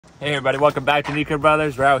Hey everybody, welcome back to Nico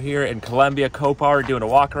Brothers. We're out here in Columbia, Copart, doing a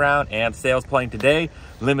walk around and sales playing today.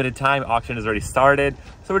 Limited time, auction has already started.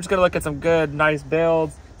 So we're just gonna look at some good, nice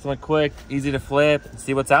builds, something quick, easy to flip, and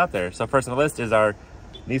see what's out there. So first on the list is our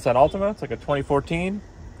Nissan Altima. It's like a 2014,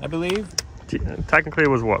 I believe. Technically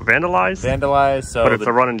it was what, vandalized? Vandalized, so. But it's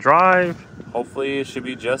a run and drive. Hopefully it should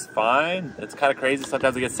be just fine. It's kind of crazy,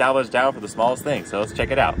 sometimes it gets salvaged out for the smallest thing, so let's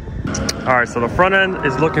check it out. All right, so the front end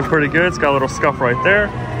is looking pretty good. It's got a little scuff right there.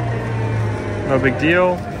 No big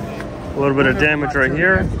deal. A little bit of damage right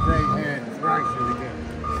here. A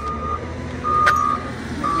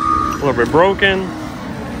little bit broken.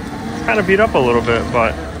 It's kind of beat up a little bit,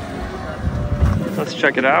 but let's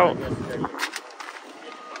check it out.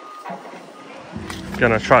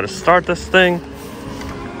 Gonna try to start this thing.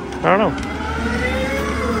 I don't know.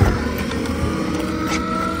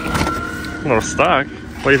 A little stuck.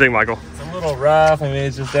 What do you think, Michael? It's a little rough. I mean,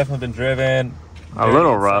 it's just definitely been driven. A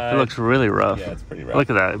little rough. It looks really rough. Yeah, it's pretty rough. Look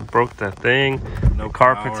at that. It broke that thing. No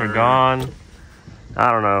carpets power. are gone.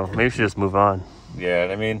 I don't know. Maybe we should just move on. Yeah,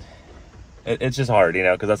 I mean, it's just hard, you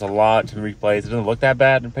know, because that's a lot to replace. It doesn't look that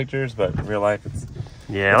bad in pictures, but in real life, it's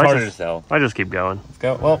harder to sell. I just keep going. Let's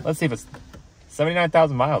go. Well, let's see if it's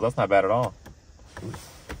 79,000 miles. That's not bad at all.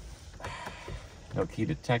 No key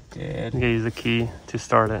detected. You can use the key to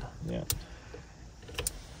start it. Yeah.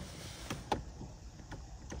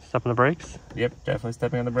 Step on the brakes. Yep, definitely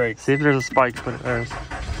stepping on the brakes. See if there's a spike. But there's.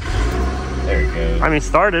 There it goes. I mean,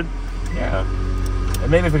 started. Yeah.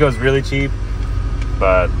 And maybe if it goes really cheap,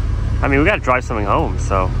 but I mean, we got to drive something home,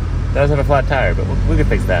 so. It does have a flat tire, but we can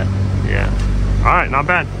fix that. Yeah. All right, not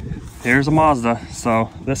bad. Here's a Mazda. So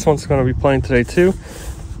this one's going to be playing today too.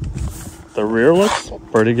 The rear looks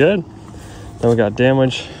pretty good. Then we got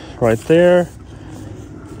damage right there.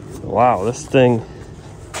 Wow, this thing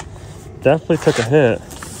definitely took a hit.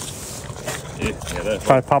 Yeah,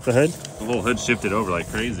 Try to pop the hood. The little hood shifted over like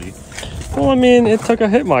crazy. Well, I mean, it took a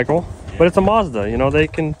hit, Michael. Yeah. But it's a Mazda. You know, they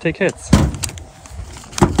can take hits.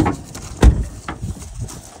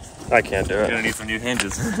 I can't do it. Gonna need some new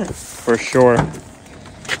hinges. For sure.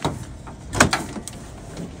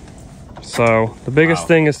 So the biggest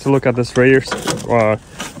thing is to look at this rear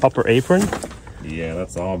upper apron. Yeah,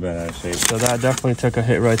 that's all been out of shape. So that definitely took a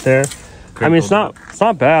hit right there. I mean, it's not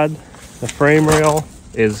bad. The frame rail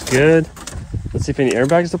is good. Let's see if any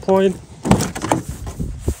airbags deployed.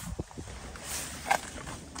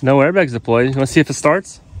 No airbags deployed. You want to see if it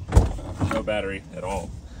starts? No battery at all.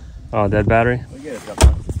 Oh, dead battery. We get it.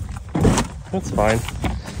 That's fine.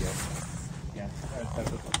 Yeah.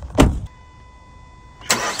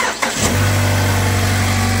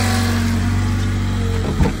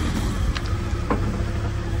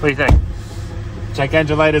 What do you think? Check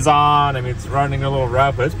engine light is on. I mean, it's running a little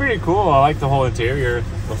rough, but it's pretty cool. I like the whole interior.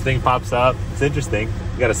 The thing pops up. It's interesting.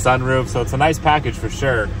 You got a sunroof, so it's a nice package for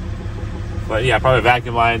sure. But yeah, probably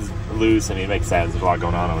vacuum lines loose. I mean, it makes sense. There's a lot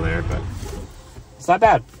going on over there, but it's not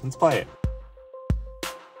bad. Let's play it.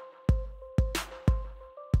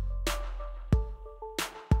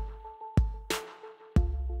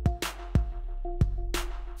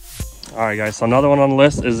 All right, guys. So another one on the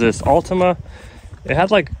list is this Altima. It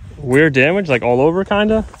had like weird damage, like all over,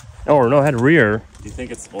 kind of. Oh no, it had rear. Do you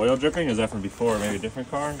think it's oil dripping? Or is that from before? Maybe a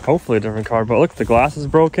different car? Hopefully a different car. But look, the glass is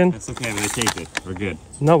broken. It's okay. They taped it. We're good.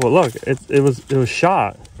 No, but look, it was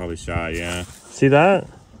shot. Probably shot. Yeah. See that?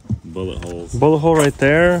 Bullet holes. Bullet hole right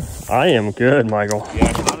there. I am good, Michael.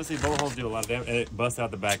 Yeah, honestly, bullet holes do a lot of damage. And it busts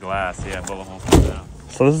out the back glass. Yeah, bullet holes come out.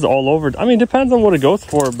 So this is all over. I mean, depends on what it goes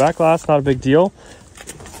for. Back glass, not a big deal.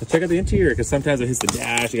 So check out the interior, because sometimes it hits the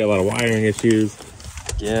dash. You got a lot of wiring issues.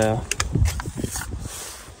 Yeah.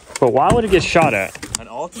 But why would it get shot at? An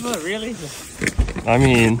Altima, really? I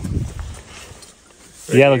mean,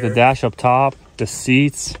 yeah, like the dash up top, the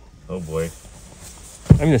seats. Oh boy.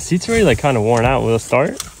 I mean, the seats are already like kind of worn out. Will it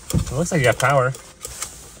start? It looks like you got power.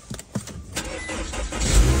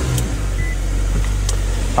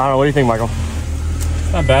 I don't know. What do you think, Michael?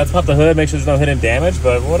 It's not bad. Let's pop the hood, make sure there's no hidden damage,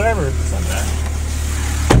 but whatever. It's not bad.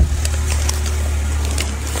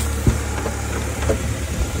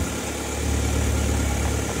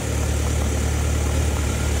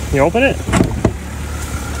 Can you open it?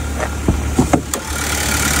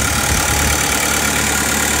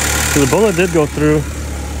 So the bullet did go through.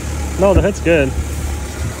 No, the hit's good.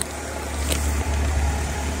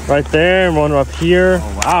 Right there, and one up here.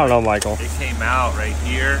 Oh, wow. I don't know, Michael. It came out right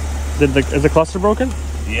here. Is the cluster broken?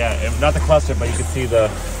 Yeah, not the cluster, but you can see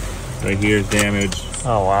the right here is damaged.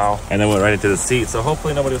 Oh, wow. And then went right into the seat, so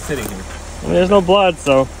hopefully nobody was sitting here. I mean, there's no blood,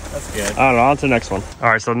 so That's good. I don't know, on to the next one. All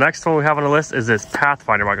right, so next one we have on the list is this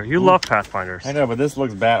Pathfinder, Michael. You love Pathfinders. I know, but this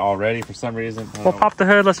looks bad already for some reason. We'll pop the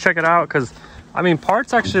hood, let's check it out, because, I mean,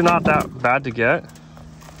 parts actually not that bad to get,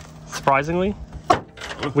 surprisingly.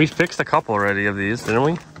 We fixed a couple already of these, didn't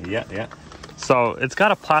we? Yeah, yeah. So it's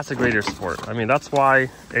got a plastic radiator support. I mean, that's why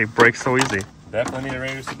it breaks so easy. Definitely need a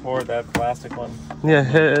radiator support, that plastic one. Yeah,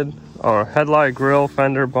 headlight, grill,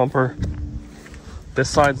 fender, bumper. This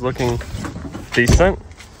side's looking decent.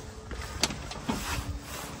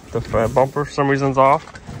 The bumper for some reason's off.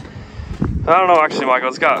 I don't know actually, Michael.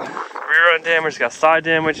 It's got rear end damage, it's got side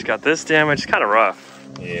damage, it's got this damage. It's kind of rough.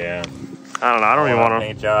 Yeah. I don't know. I don't even want to.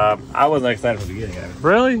 Paint job. I wasn't excited from the beginning of it.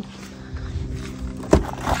 Really?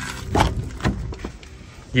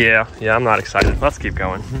 Yeah, I'm not excited. Let's keep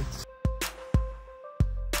going.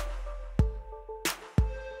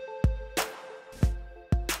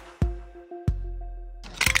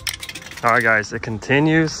 All right, guys, it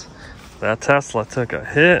continues. That Tesla took a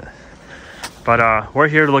hit, but we're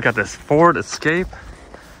here to look at this Ford Escape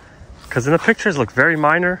because in the pictures look very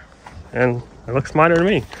minor, and it looks minor to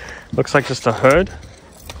me. Looks like just a hood.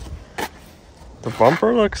 The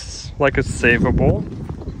bumper looks like it's savable.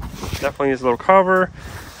 Definitely needs a little cover.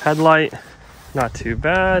 Headlight, not too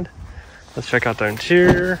bad. Let's check out the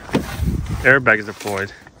interior. Airbags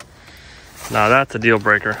deployed. Now that's a deal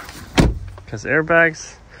breaker because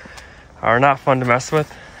airbags are not fun to mess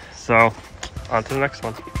with. So on to the next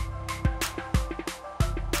one.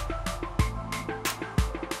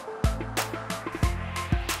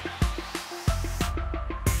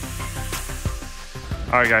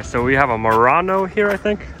 All right, guys, so we have a Murano here, I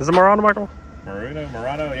think. Is it Murano, Michael?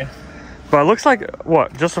 Murano, yeah. But it looks like,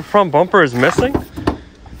 what, just the front bumper is missing?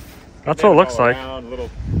 That's what it looks like. Little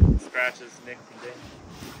scratches, nicks and dings.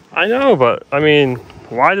 I know, but, I mean,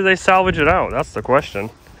 why did they salvage it out? That's the question.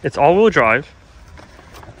 It's all-wheel drive.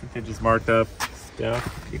 I think they just marked up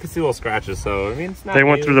stuff. You can see little scratches, so, I mean, it's not They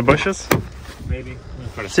went through the bushes? Maybe.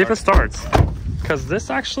 See if it starts. Because this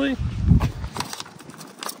actually,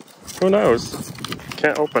 who knows?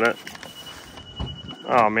 Can't open it.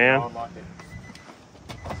 Oh, man.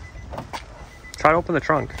 Try to open the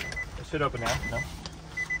trunk. It should open now. No.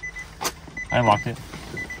 I unlocked it.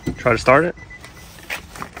 Try to start it.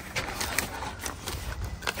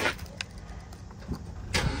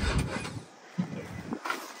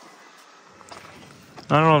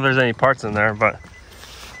 I don't know if there's any parts in there, but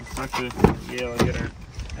Let's talk to Yale and get her.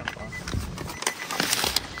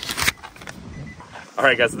 All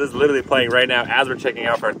right, guys, so this is literally playing right now as we're checking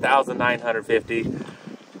out for 1,950.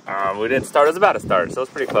 We didn't start, it was about to start, so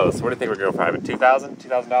it's pretty close. What do you think we're going for? $2,000?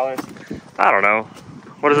 $2,000? I don't know.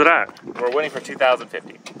 What is it at? We're winning for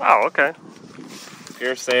 $2,050. Oh, okay.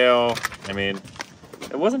 Pure sale. I mean,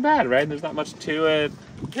 it wasn't bad, right? There's not much to it.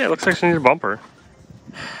 Yeah, it looks like she needs a bumper.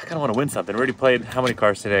 I kind of want to win something. We already played how many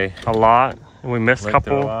cars today? A lot. And we missed a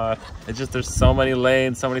couple. A lot. It's just there's so many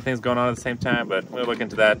lanes, so many things going on at the same time, but we'll look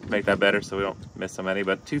into that, make that better so we don't miss so many.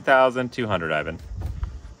 But 2,200, Ivan.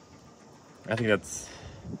 I think that's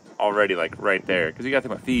already like right there because you got to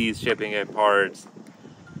think about fees, shipping it, parts,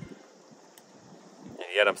 and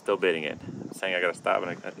yet I'm still bidding it. I'm saying I gotta stop,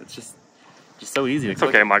 and it's just so easy. It's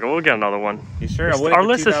okay, Michael. We'll get another one. You sure? Our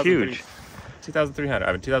list is huge. 2,300.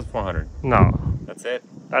 I mean 2,400. No. That's it.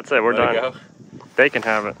 That's it. We're done. Go. They can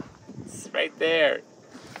have it. It's right there.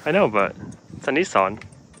 I know, but it's a Nissan.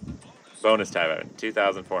 Bonus time, Ivan.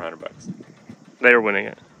 2,400 bucks. They're winning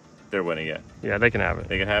it. They're winning it. Yeah, they can have it.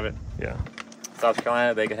 They can have it. Yeah. South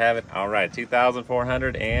Carolina, they can have it. All right,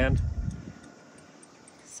 2,400 and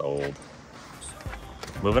sold.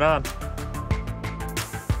 Moving on.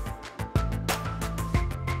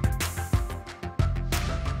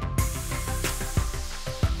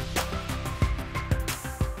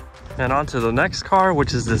 And on to the next car,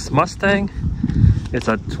 which is this Mustang. It's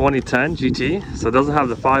a 2010 GT, so it doesn't have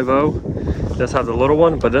the 5.0. It does have the little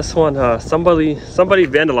one, but this one, somebody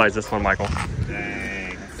vandalized this one, Michael.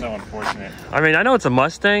 Dang, that's so unfortunate. I mean, I know it's a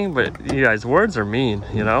Mustang, but you guys, words are mean,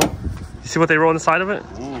 you know? You see what they wrote on the side of it?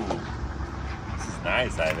 Ooh, this is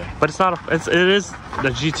nice, Ivan. But it's not, it is the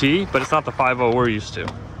GT, but it's not the 5.0 we're used to.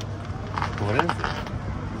 What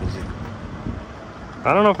is it?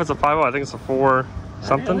 I don't know if it's a 5.0, I think it's a 4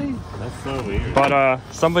 something. Really? That's so weird. But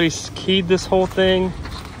somebody keyed this whole thing.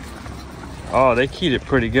 Oh, they keyed it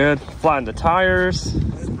pretty good. Flattened the tires.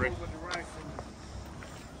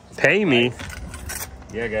 Pay me.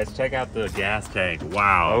 Yeah, guys, check out the gas tank.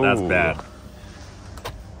 Wow, that's bad.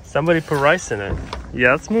 Somebody put rice in it.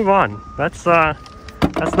 Yeah, let's move on. That's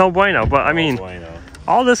no bueno. But I mean,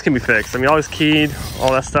 all this can be fixed. I mean, all this keyed,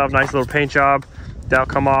 all that stuff. Nice little paint job. That'll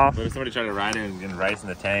come off. But if somebody tried to ride it and get rice in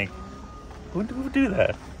the tank, who would do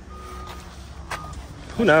that?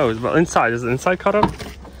 Who knows? But inside, is the inside cut up?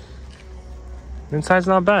 Inside's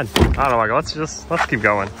not bad. I don't know, Michael. Let's keep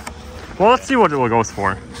going. Well, let's see what it goes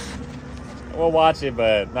for. We'll watch it,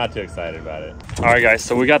 but not too excited about it. All right, guys.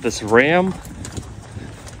 So we got this Ram,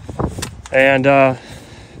 and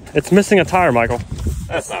it's missing a tire, Michael.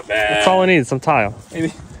 That's not bad. That's all it needs, some tile.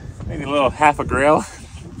 Maybe a little half a grill.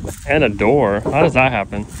 And a door. How does that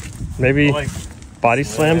happen? Maybe body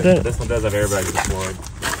slammed it? This one does have airbags deployed.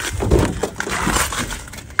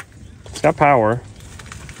 It's got power.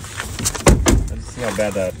 Let's see how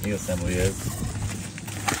bad that knee assembly is.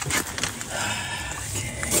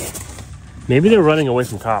 Maybe they're running away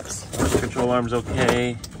from cops. Control arm's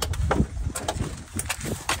okay.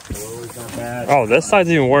 Not bad. Oh, this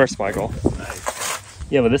side's even worse, Michael. Nice.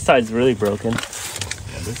 Yeah, but this side's really broken.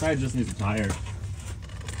 Yeah, this side just needs a tire.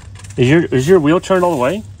 Is your wheel turned all the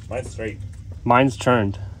way? Mine's straight. Mine's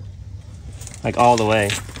turned. Like all the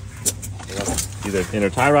way. Either inner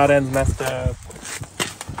tie rod end's messed up.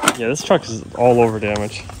 Yeah, this truck is all over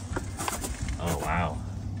damage. Oh wow.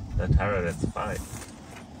 That tie rod end's fine.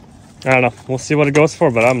 I don't know. We'll see what it goes for,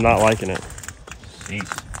 but I'm not liking it. Sheesh.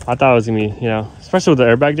 I thought it was gonna be, you know, especially with the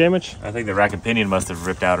airbag damage. I think the rack and pinion must have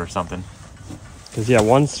ripped out or something. Because yeah,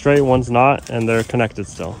 one's straight, one's not, and they're connected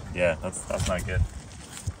still. Yeah, that's not good.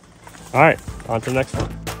 All right, on to the next one.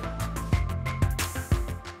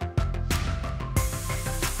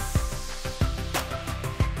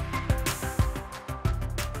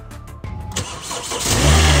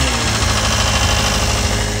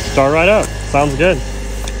 Start right up. Sounds good.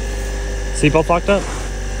 Seatbelt locked up?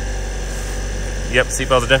 Yep,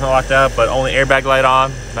 seatbelts are definitely locked up, but only airbag light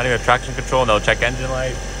on. Not even a traction control, no check engine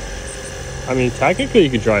light. I mean, technically you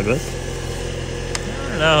could drive this. I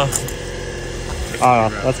don't know.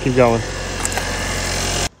 Let's keep going.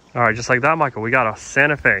 All right, just like that, Michael, we got a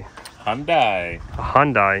Santa Fe. Hyundai. A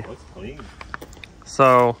Hyundai. Looks clean.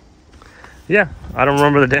 So, yeah, I don't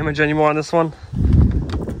remember the damage anymore on this one.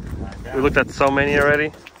 We looked at so many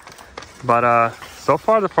already. But so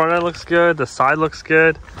far, the front end looks good. The side looks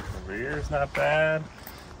good. The rear's not bad.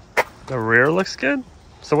 The rear looks good.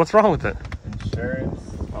 So what's wrong with it? Insurance,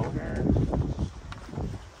 owner.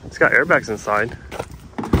 It's got airbags inside.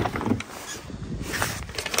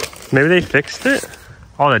 Maybe they fixed it?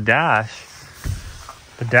 Oh, the dash.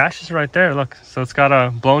 The dash is right there. Look, so it's got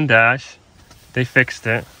a blown dash. They fixed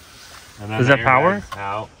it. Does that power?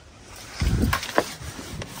 Out.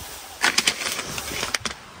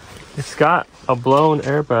 It's got a blown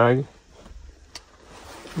airbag.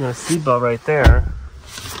 And a seatbelt right there.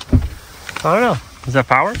 I don't know. Is that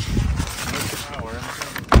power? It's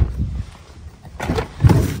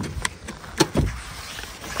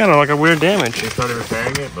kind of like a weird damage. They started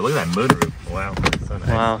repairing it, but look at that moonroof. Wow, that's so nice.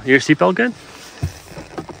 Wow, your seatbelt good?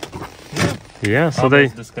 Yeah, so they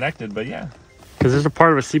disconnected, but yeah. Because there's a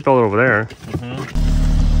part of a seatbelt over there.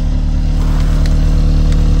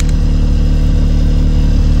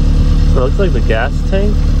 So it looks like the gas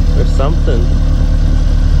tank or something.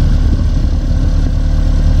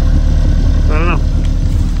 I don't know.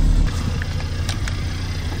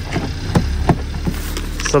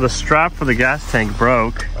 So the strap for the gas tank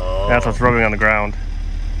broke. Oh. That's what's rubbing on the ground.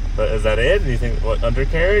 But is that it? Do you think what,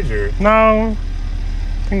 undercarriage or? No, I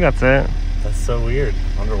think that's it. That's so weird.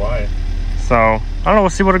 I wonder why. So I don't know. We'll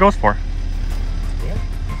see what it goes for. Yeah.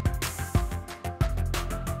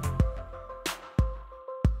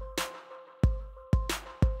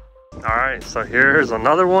 All right, so here's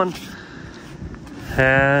another one.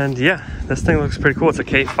 And yeah, this thing looks pretty cool. It's a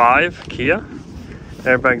K5 Kia.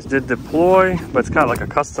 Airbags did deploy, but it's got like a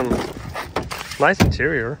custom, nice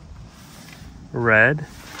interior. Red.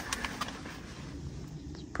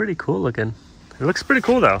 It's pretty cool looking. It looks pretty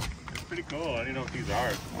cool though. It's pretty cool. I don't know what these are.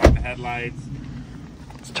 I like the headlights.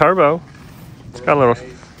 It's turbo. It's got a little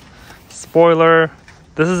spoiler.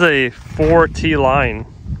 This is a 4T line.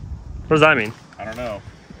 What does that mean? I don't know.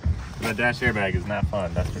 The dash airbag is not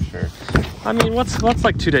fun, that's for sure. I mean, what's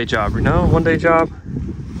like 2-day job, you know? 1-day job?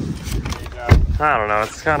 I don't know.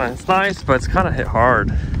 It's nice, but it's kind of hit hard.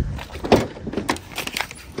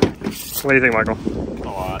 What do you think, Michael? A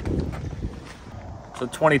lot. So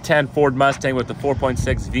 2010 Ford Mustang with the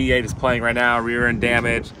 4.6 V8 is playing right now. Rear end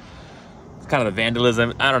damage. It's kind of the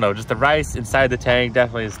vandalism. I don't know. Just the rice inside the tank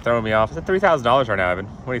definitely is throwing me off. It's at $3,000 right now, Evan.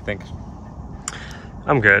 What do you think?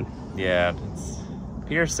 I'm good. Yeah, it's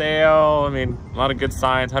Peer sale. I mean, a lot of good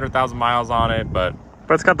signs. 100,000 miles on it, but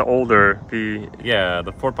it's got the older V. Yeah,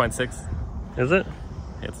 the 4.6. Is it?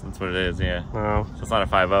 Yes, that's what it is. Yeah. Oh. So it's not a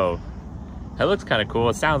 5.0. It looks kind of cool.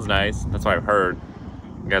 It sounds nice. That's what I've heard.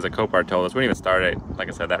 The guys at Copart told us. We didn't even start it. Like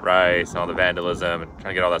I said, that rice and all the vandalism and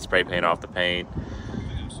trying to get all that spray paint off the paint.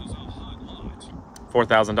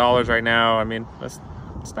 $4,000 right now. I mean, it's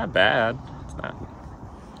not bad. It's not.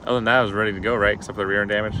 Other than that, I was ready to go, right? Except for the rear end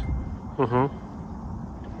damage.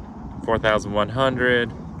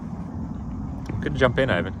 4,100. Could jump in,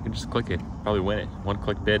 Ivan. You could just click it. Probably win it. One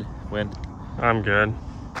click bid, win. I'm good.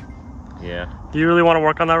 Yeah. Do you really want to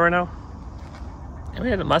work on that right now? I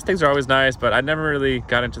mean, Mustangs are always nice, but I never really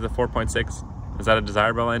got into the 4.6. Is that a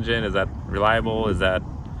desirable engine? Is that reliable? Is that...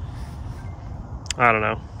 I don't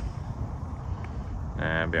know.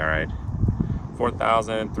 Nah, it'll be all right.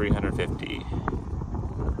 4,350.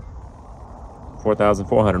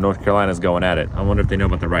 4,400. North Carolina's going at it. I wonder if they know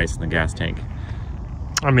about the rice in the gas tank.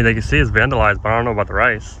 I mean, they can see it's vandalized, but I don't know about the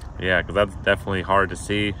rice. Yeah, because that's definitely hard to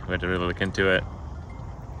see. We have to really look into it.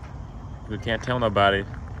 We can't tell nobody.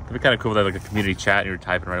 It'd be kind of cool if they had like a community chat and you were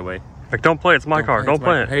typing right away. Like, don't play, it's my car, don't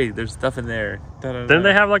play it. Hey, there's stuff in there. Didn't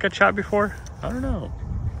they have like a chat before? I don't know.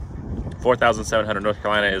 4,700. North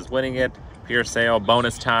Carolina is winning it. Pure sale,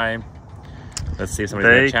 bonus time. Let's see if somebody's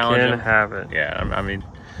going to challenge them. They can have it. Yeah, I mean,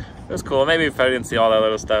 it was cool. Maybe if I didn't see all that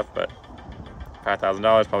little stuff, but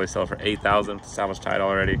 $5,000, probably sell it for $8,000. Salvage title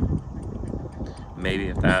already. Maybe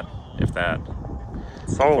if that.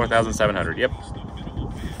 Sold. 4,700. Yep.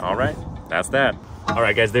 All right, that's that. All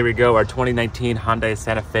right, guys, there we go. Our 2019 Hyundai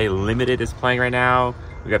Santa Fe Limited is playing right now.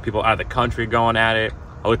 We got people out of the country going at it.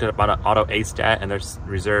 I looked it up on an auto A stat, and their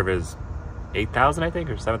reserve is 8,000, I think,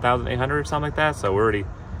 or 7,800 or something like that. So we're already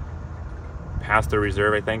past the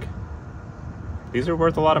reserve, I think. These are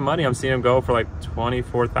worth a lot of money. I'm seeing them go for like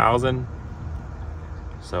 24,000.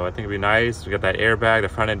 So I think it'd be nice. We got that airbag. The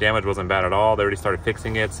front end damage wasn't bad at all. They already started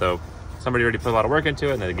fixing it, so somebody already put a lot of work into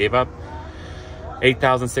it, and then they gave up.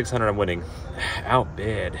 8,600. I'm winning.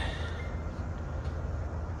 Outbid.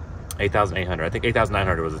 8,800. I think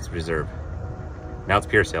 8,900 was its reserve. Now it's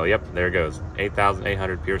pure sale. Yep, there it goes.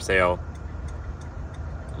 8,800 pure sale.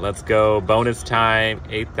 Let's go. Bonus time.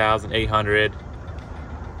 8,800.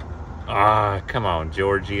 Ah, come on,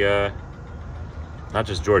 Georgia. Not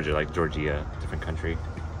just Georgia, like Georgia, different country.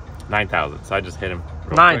 9,000. So I just hit him.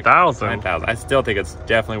 9,000. 9,000. I still think it's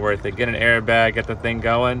definitely worth it. Get an airbag, get the thing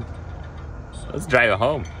going. Let's drive it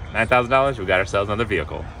home. $9,000. We got ourselves another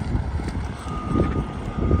vehicle.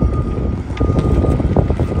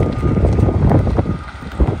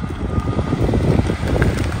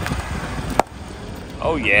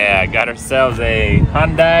 Oh yeah, got ourselves a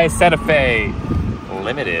Hyundai Santa Fe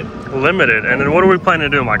Limited. Limited. And then what are we planning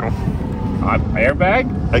to do, Michael?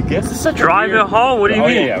 Airbag? I guess it's a drive it home. What do you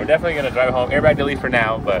mean? Yeah, we're definitely gonna drive it home. Airbag delete for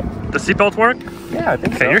now, but the seatbelts work? Yeah, I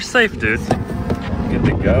think so. Okay, you're safe, dude. Good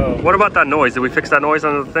to go. What about that noise? Did we fix that noise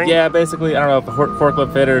on the thing? Yeah, basically, I don't know if a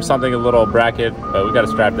forklift fit or something, a little bracket, but we got a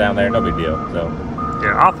strap down there. No big deal. So.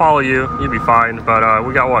 Yeah, I'll follow you. You'll be fine. But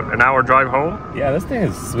we got what? An hour drive home? Yeah, this thing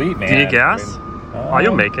is sweet, man. Do you need gas? I mean,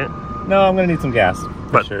 you'll make it. No, I'm gonna need some gas.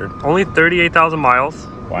 But sure. Only 38,000 miles.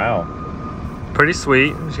 Wow. Pretty sweet.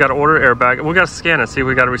 You just got to order an airbag. We got to scan it, see if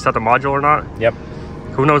we got to reset the module or not. Yep.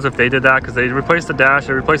 Who knows if they did that, because they replaced the dash,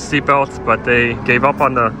 they replaced the seatbelts, but they gave up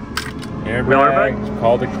on the airbag.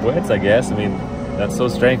 Called it quits, I guess. I mean, that's so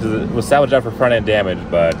strange because it was salvaged out for front end damage.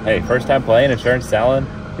 But hey, first time playing, insurance selling.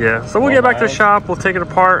 Yeah. So we'll get back to the shop. We'll take it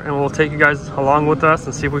apart and we'll take you guys along with us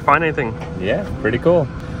and see if we find anything. Yeah, pretty cool.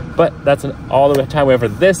 But that's all the time we have for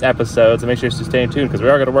this episode, so make sure to stay tuned because we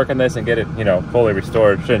are going to work on this and get it, you know, fully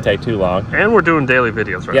restored. Shouldn't take too long. And we're doing daily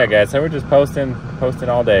videos right now. Yeah, guys, so we're just posting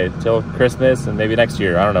all day till Christmas and maybe next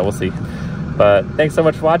year. I don't know, we'll see. But thanks so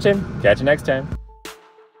much for watching. Catch you next time.